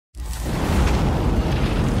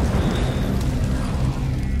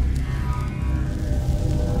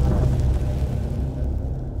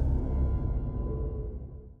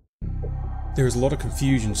There is a lot of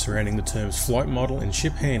confusion surrounding the terms flight model and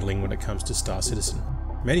ship handling when it comes to Star Citizen.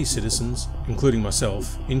 Many citizens, including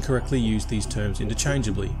myself, incorrectly use these terms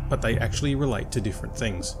interchangeably, but they actually relate to different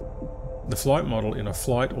things. The flight model in a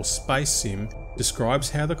flight or space sim describes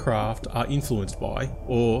how the craft are influenced by,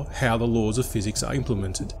 or how the laws of physics are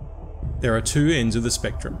implemented. There are two ends of the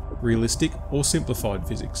spectrum, realistic or simplified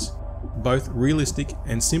physics. Both realistic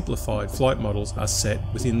and simplified flight models are set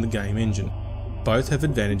within the game engine. Both have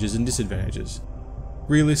advantages and disadvantages.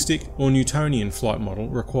 Realistic or Newtonian flight model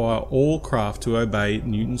require all craft to obey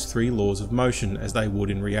Newton's 3 laws of motion as they would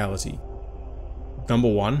in reality. Number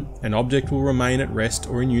 1. An object will remain at rest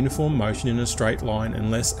or in uniform motion in a straight line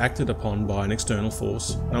unless acted upon by an external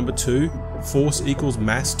force. Number 2. Force equals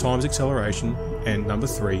mass times acceleration. And number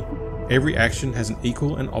 3. Every action has an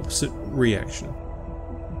equal and opposite reaction.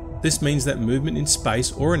 This means that movement in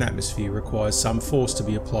space or an atmosphere requires some force to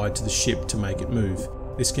be applied to the ship to make it move.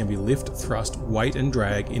 This can be lift, thrust, weight and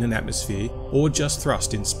drag in an atmosphere, or just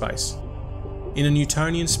thrust in space. In a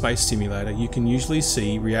Newtonian space simulator, you can usually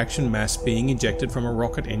see reaction mass being ejected from a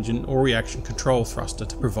rocket engine or reaction control thruster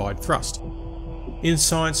to provide thrust. In a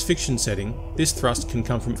science fiction setting, this thrust can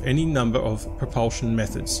come from any number of propulsion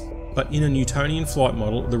methods, but in a Newtonian flight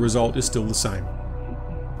model, the result is still the same.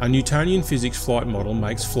 A Newtonian physics flight model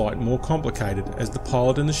makes flight more complicated as the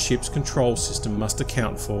pilot and the ship's control system must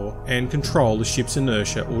account for and control the ship's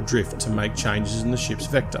inertia or drift to make changes in the ship's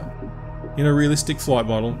vector. In a realistic flight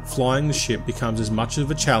model, flying the ship becomes as much of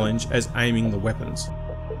a challenge as aiming the weapons.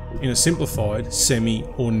 In a simplified, semi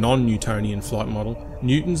or non-Newtonian flight model,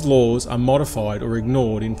 Newton's laws are modified or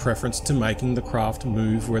ignored in preference to making the craft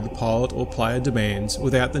move where the pilot or player demands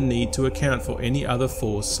without the need to account for any other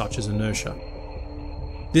force such as inertia.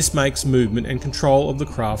 This makes movement and control of the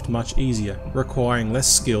craft much easier, requiring less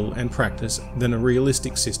skill and practice than a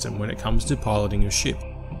realistic system when it comes to piloting a ship.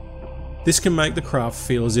 This can make the craft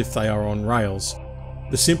feel as if they are on rails.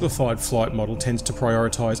 The simplified flight model tends to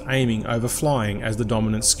prioritise aiming over flying as the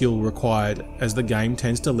dominant skill required, as the game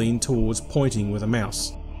tends to lean towards pointing with a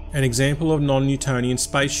mouse. An example of non-Newtonian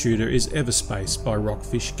space shooter is Everspace by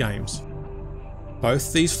Rockfish Games.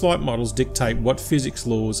 Both these flight models dictate what physics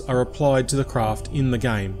laws are applied to the craft in the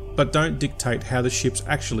game, but don't dictate how the ships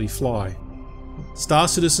actually fly. Star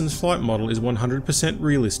Citizen's flight model is 100%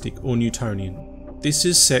 realistic or Newtonian. This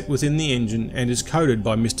is set within the engine and is coded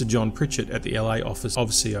by Mr. John Pritchett at the LA office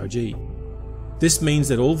of COG. This means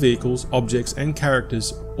that all vehicles, objects and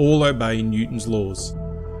characters all obey Newton's laws.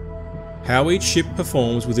 How each ship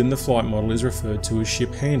performs within the flight model is referred to as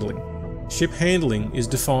ship handling. Ship handling is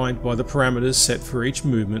defined by the parameters set for each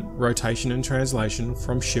movement, rotation and translation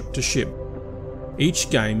from ship to ship. Each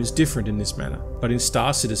game is different in this manner, but in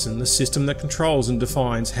Star Citizen, the system that controls and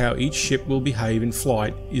defines how each ship will behave in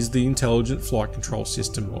flight is the Intelligent Flight Control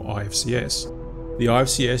System, or IFCS. The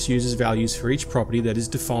IFCS uses values for each property that is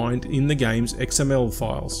defined in the game's XML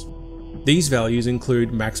files. These values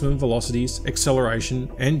include maximum velocities, acceleration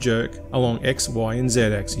and jerk along X, Y and Z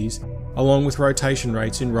axes, along with rotation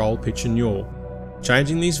rates in roll, pitch and yaw.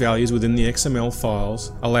 Changing these values within the XML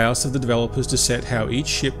files allows for the developers to set how each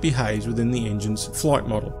ship behaves within the engine's flight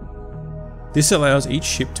model. This allows each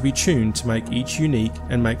ship to be tuned to make each unique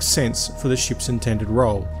and make sense for the ship's intended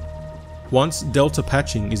role. Once delta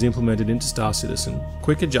patching is implemented into Star Citizen,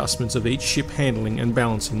 quick adjustments of each ship handling and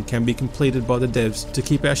balancing can be completed by the devs to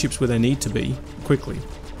keep our ships where they need to be, quickly.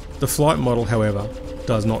 The flight model, however,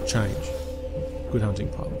 does not change. Good hunting,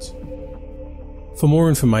 pilots. For more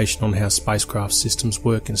information on how spacecraft systems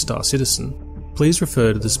work in Star Citizen, please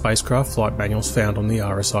refer to the spacecraft flight manuals found on the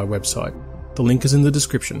RSI website. The link is in the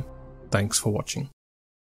description. Thanks for watching.